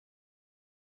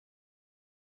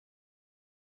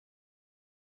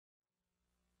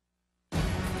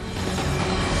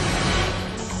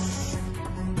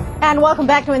And welcome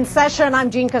back to In Session.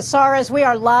 I'm Jean Casarez. We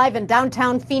are live in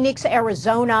downtown Phoenix,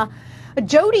 Arizona.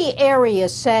 Jodi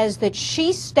Arias says that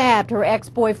she stabbed her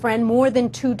ex-boyfriend more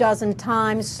than 24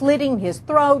 times, slitting his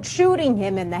throat, shooting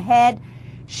him in the head.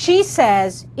 She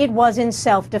says it was in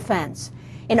self-defense.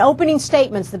 In opening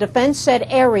statements, the defense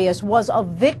said Arias was a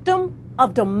victim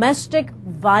of domestic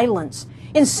violence,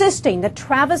 insisting that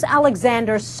Travis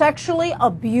Alexander sexually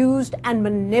abused and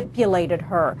manipulated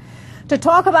her. To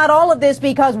talk about all of this,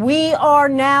 because we are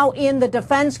now in the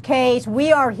defense case,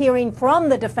 we are hearing from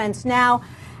the defense now,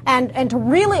 and to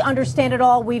really understand it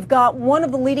all, we've got one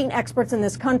of the leading experts in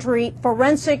this country,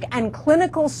 forensic and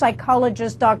clinical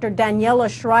psychologist Dr. Daniela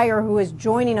Schreier, who is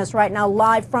joining us right now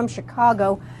live from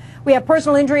Chicago. We have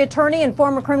personal injury attorney and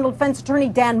former criminal defense attorney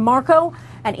Dan Marco,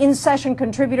 and in-session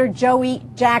contributor Joey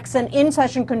Jackson,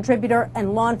 in-session contributor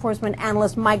and law enforcement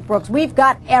analyst Mike Brooks. We've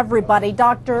got everybody.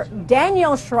 Dr.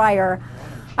 Danielle Schreier,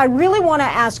 I really want to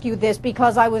ask you this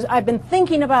because I've been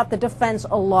thinking about the defense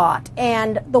a lot.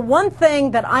 And the one thing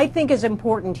that I think is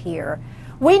important here,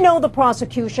 we know the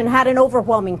prosecution had an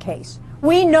overwhelming case.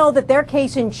 We know that their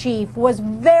case in chief was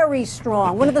very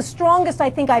strong, one of the strongest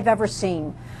I think I've ever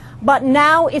seen. But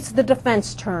now it's the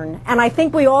defense turn, and I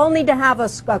think we all need to have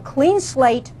a clean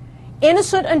slate,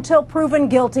 innocent until proven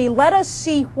guilty. Let us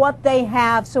see what they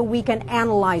have so we can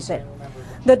analyze it.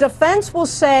 The defense will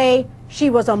say she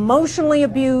was emotionally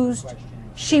abused,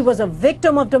 she was a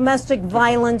victim of domestic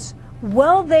violence.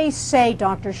 Will they say,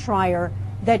 Dr. Schreier,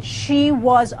 that she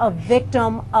was a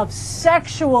victim of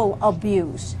sexual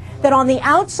abuse, that on the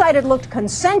outside it looked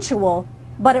consensual,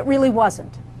 but it really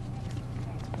wasn't?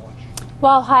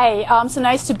 Well, hi, so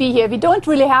nice to be here. We don't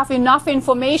really have enough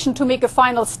information to make a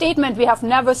final statement. We have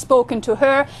never spoken to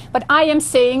her, but I am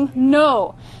saying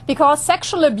no, because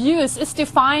sexual abuse is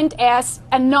defined as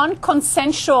a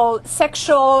non-consensual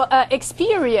sexual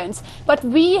experience. But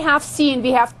we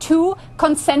have two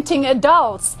consenting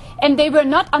adults, and they were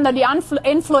not under the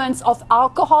influence of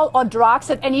alcohol or drugs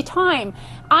at any time.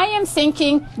 I am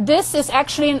thinking this is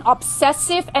actually an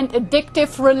obsessive and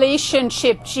addictive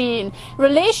relationship, Jean.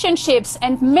 Relationships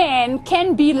and men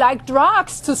can be like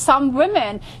drugs to some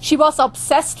women. She was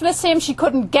obsessed with him. She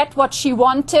couldn't get what she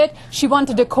wanted. She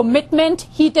wanted a commitment.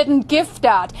 He didn't give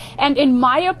that. And in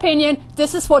my opinion,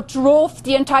 this is what drove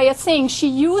the entire thing. She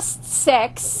used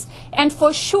sex, and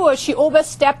for sure, she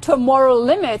overstepped her moral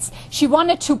limits. She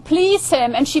wanted to please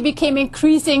him, and she became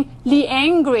increasingly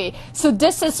angry. So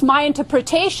this is my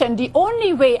interpretation. The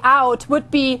only way out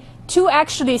would be to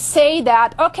actually say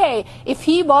that, okay, if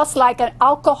he was like an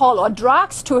alcohol or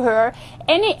drugs to her,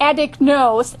 any addict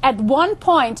knows at one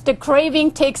point the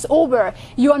craving takes over.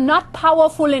 You're not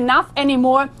powerful enough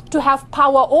anymore to have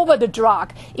power over the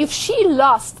drug. If she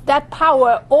lost that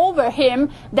power over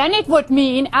him, then it would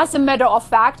mean, as a matter of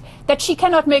fact, that she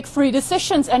cannot make free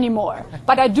decisions anymore.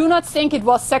 But I do not think it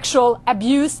was sexual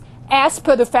abuse as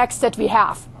per the facts that we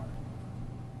have.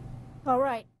 All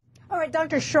right. All right,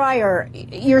 Dr. Schreier,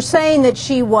 you're saying that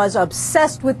she was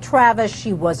obsessed with Travis,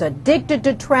 she was addicted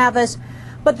to Travis,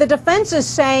 but the defense is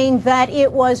saying that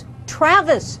it was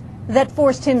Travis that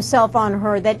forced himself on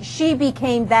her, that she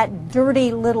became that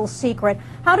dirty little secret.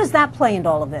 How does that play into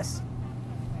all of this?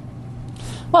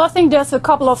 Well, I think there's a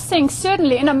couple of things.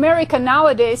 Certainly in America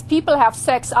nowadays, people have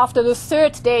sex after the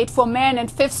third date for men and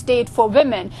fifth date for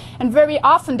women. And very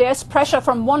often there's pressure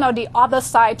from one or the other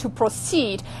side to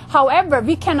proceed. However,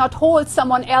 we cannot hold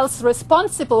someone else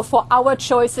responsible for our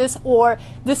choices or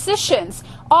decisions.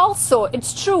 Also,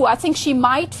 it's true, I think she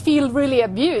might feel really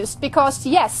abused because,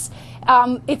 yes,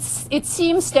 it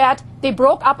seems that they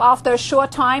broke up after a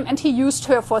short time and he used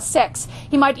her for sex.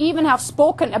 He might even have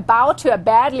spoken about her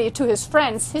badly to his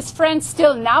friends. His friends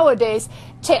still nowadays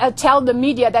tell the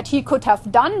media that he could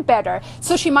have done better.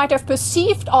 So she might have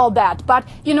perceived all that. But,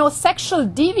 you know, sexual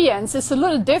deviance is a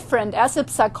little different. As a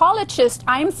psychologist,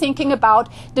 I'm thinking about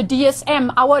the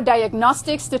DSM, our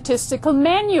Diagnostic Statistical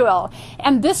Manual.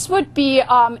 And this would be,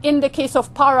 in the case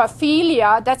of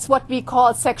paraphilia, that's what we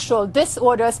call sexual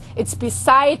disorders. It's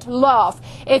beside love.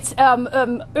 It's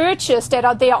urges that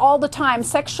are there all the time,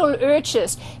 sexual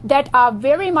urges that are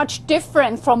very much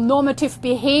different from normative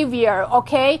behavior,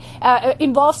 okay?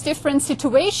 Involves different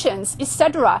situations,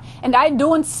 etc. And I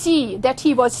don't see that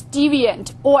he was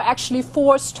deviant or actually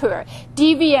forced her.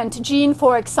 Deviant, Jean,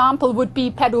 for example, would be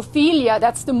pedophilia.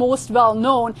 That's the most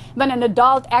well-known, when an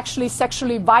adult actually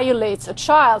sexually violates a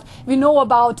child. We know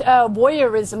about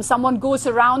voyeurism. Someone goes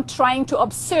around trying to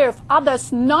observe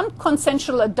others,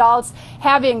 non-consensual adults,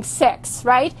 having sex,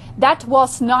 right? That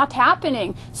was not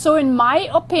happening. So in my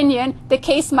opinion, the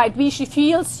case might be she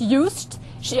feels used,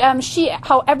 She,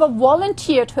 however,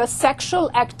 volunteered her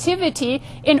sexual activity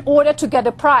in order to get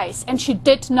a prize, and she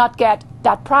did not get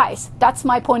that prize. That's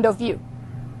my point of view.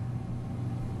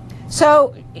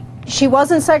 So she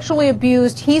wasn't sexually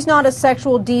abused. He's not a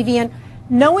sexual deviant.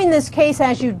 Knowing this case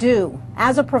as you do,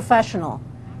 as a professional,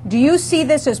 do you see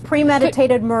this as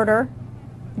premeditated murder?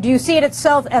 Do you see it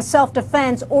itself as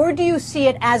self-defense, or do you see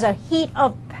it as a heat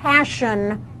of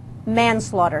passion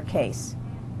manslaughter case?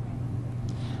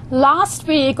 Last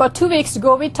week or 2 weeks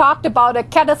ago, we talked about a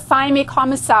catathymic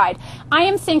homicide. I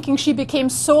am thinking she became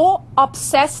so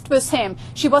obsessed with him.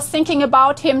 She was thinking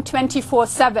about him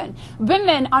 24/7.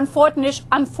 Women,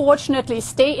 unfortunately,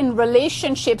 stay in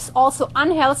relationships, also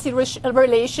unhealthy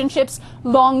relationships,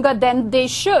 longer than they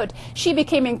should. She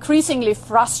became increasingly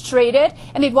frustrated,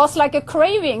 and it was like a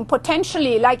craving,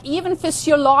 potentially, like even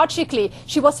physiologically.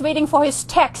 She was waiting for his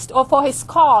text or for his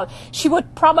call. She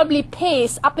would probably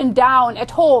pace up and down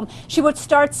at home. She would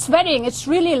start sweating. It's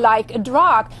really like a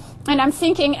drug. And I'm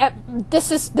thinking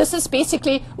this is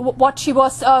basically what she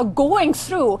was going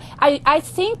through. I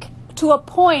think to a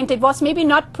point it was maybe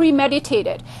not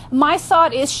premeditated. My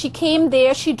thought is she came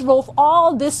there, she drove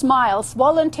all these miles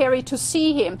voluntary to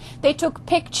see him. They took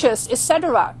pictures,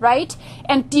 etc., right?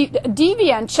 And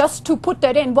deviant, just to put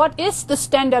that in, what is the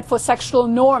standard for sexual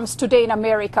norms today in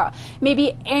America?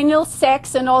 Maybe anal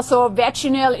sex and also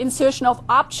vaginal insertion of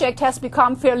object has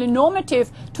become fairly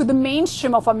normative to the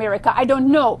mainstream of America. I don't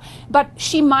know. But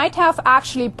she might have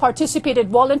actually participated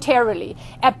voluntarily.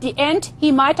 At the end,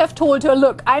 he might have told her,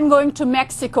 look, I'm going to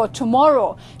Mexico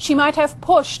tomorrow. She might have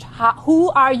pushed, who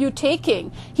are you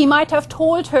taking? He might have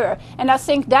told her. And I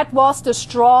think that was the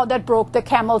straw that broke the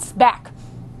camel's back.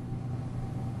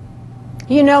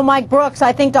 You know, Mike Brooks,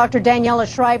 I think Dr. Daniela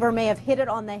Schreier may have hit it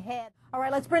on the head. All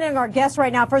right, let's bring in our guest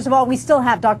right now. First of all, we still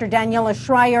have Dr. Daniela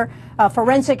Schreier, a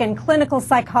forensic and clinical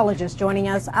psychologist, joining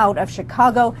us out of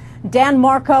Chicago. Dan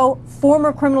Marco,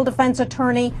 former criminal defense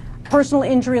attorney, personal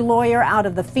injury lawyer out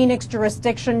of the Phoenix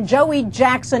jurisdiction. Joey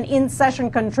Jackson,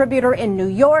 in-session contributor in New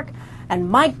York. And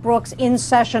Mike Brooks,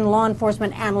 in-session law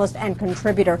enforcement analyst and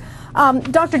contributor.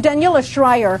 Dr. Daniela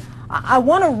Schreier, I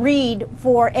want to read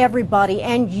for everybody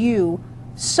and you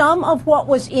some of what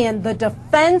was in the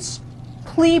defense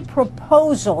plea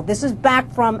proposal. This is back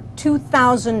from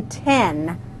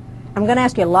 2010. I'm going to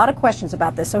ask you a lot of questions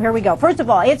about this, so here we go. First of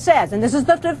all, it says, and this is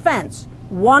the defense,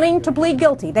 wanting to plead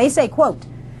guilty. They say, quote,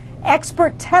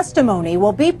 expert testimony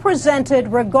will be presented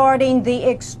regarding the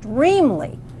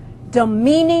extremely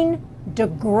demeaning,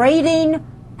 degrading,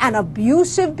 and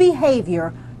abusive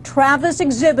behavior Travis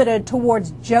exhibited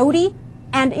towards Jodi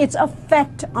and its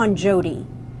effect on Jodi.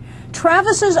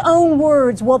 Travis's own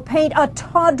words will paint a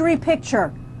tawdry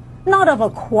picture, not of a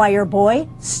choir boy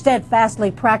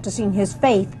steadfastly practicing his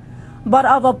faith, but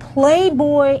of a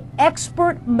playboy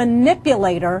expert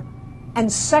manipulator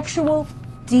and sexual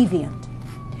deviant.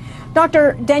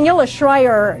 Dr. Daniela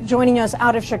Schreier joining us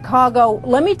out of Chicago.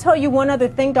 Let me tell you one other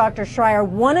thing, Dr. Schreier.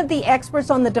 One of the experts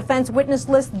on the defense witness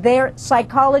list, their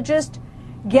psychologist,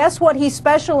 guess what he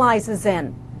specializes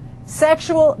in?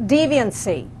 Sexual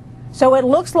deviancy. So it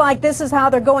looks like this is how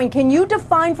they're going. Can you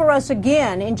define for us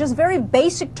again, in just very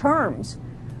basic terms,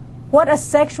 what a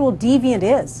sexual deviant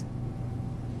is?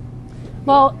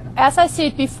 Well, as I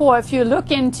said before, if you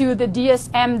look into the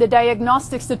DSM, the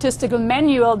Diagnostic Statistical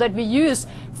Manual that we use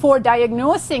for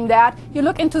diagnosing that, you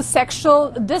look into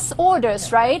sexual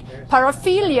disorders, right?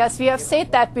 Paraphilias, we have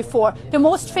said that before. The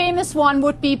most famous one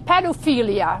would be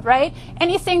pedophilia, right?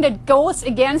 Anything that goes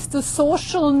against the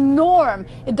social norm,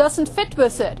 it doesn't fit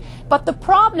with it. But the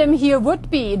problem here would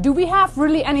be, do we have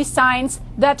really any signs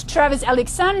that Travis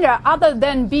Alexander, other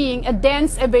than being a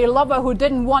dance-away lover who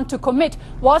didn't want to commit,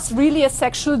 was really a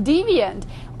sexual deviant?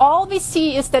 All we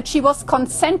see is that she was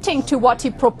consenting to what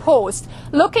he proposed.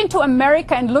 Look into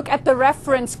America and look at the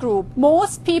reference group.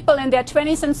 Most people in their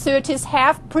 20s and 30s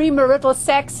have premarital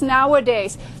sex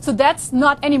nowadays. So that's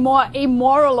not anymore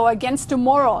amoral or against the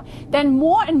moral. Then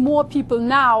more and more people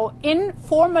now, in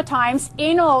former times,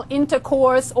 anal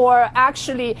intercourse or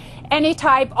actually any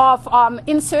type of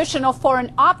insertion of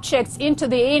foreign objects into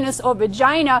the anus or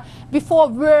vagina before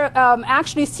were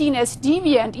actually seen as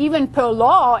deviant, even per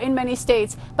law in many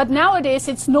states. But nowadays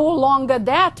it's no longer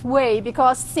that way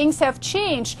because things have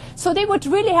changed. So they would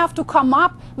really have to come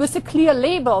up with a clear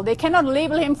label. They cannot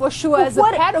label him for sure as a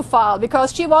pedophile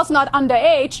because she was not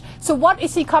underage. So what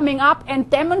is he coming up and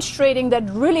demonstrating that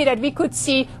really that we could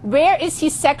see where is he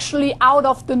sexually out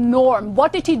of the norm?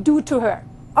 What did he do to her?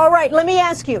 All right, let me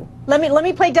ask you, let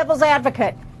me play devil's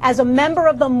advocate. As a member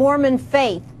of the Mormon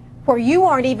faith, where you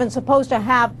aren't even supposed to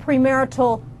have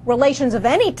premarital relations of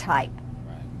any type,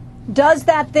 Does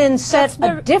that then set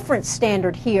a different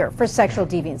standard here for sexual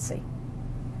deviancy?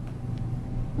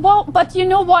 Well, but you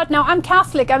know what? Now, I'm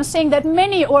Catholic. I'm saying that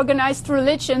many organized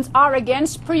religions are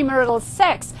against premarital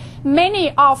sex.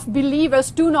 Many of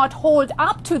believers do not hold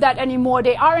up to that anymore.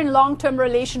 They are in long-term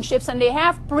relationships and they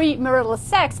have premarital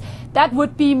sex. That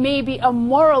would be maybe a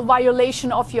moral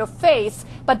violation of your faith,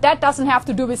 but that doesn't have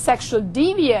to do with sexual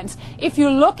deviance. If you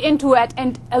look into it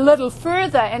and a little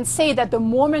further and say that the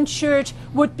Mormon Church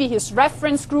would be his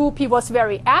reference group, he was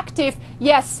very active,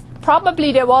 yes,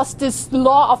 probably there was this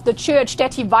law of the church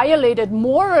that he violated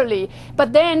morally,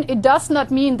 but then it does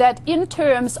not mean that in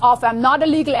terms of, I'm not a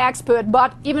legal expert,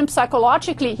 but even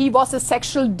psychologically, he was a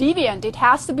sexual deviant. It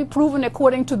has to be proven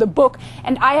according to the book,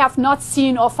 and I have not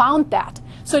seen or found that.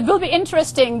 So it will be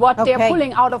interesting what they're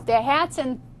pulling out of their hats,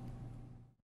 and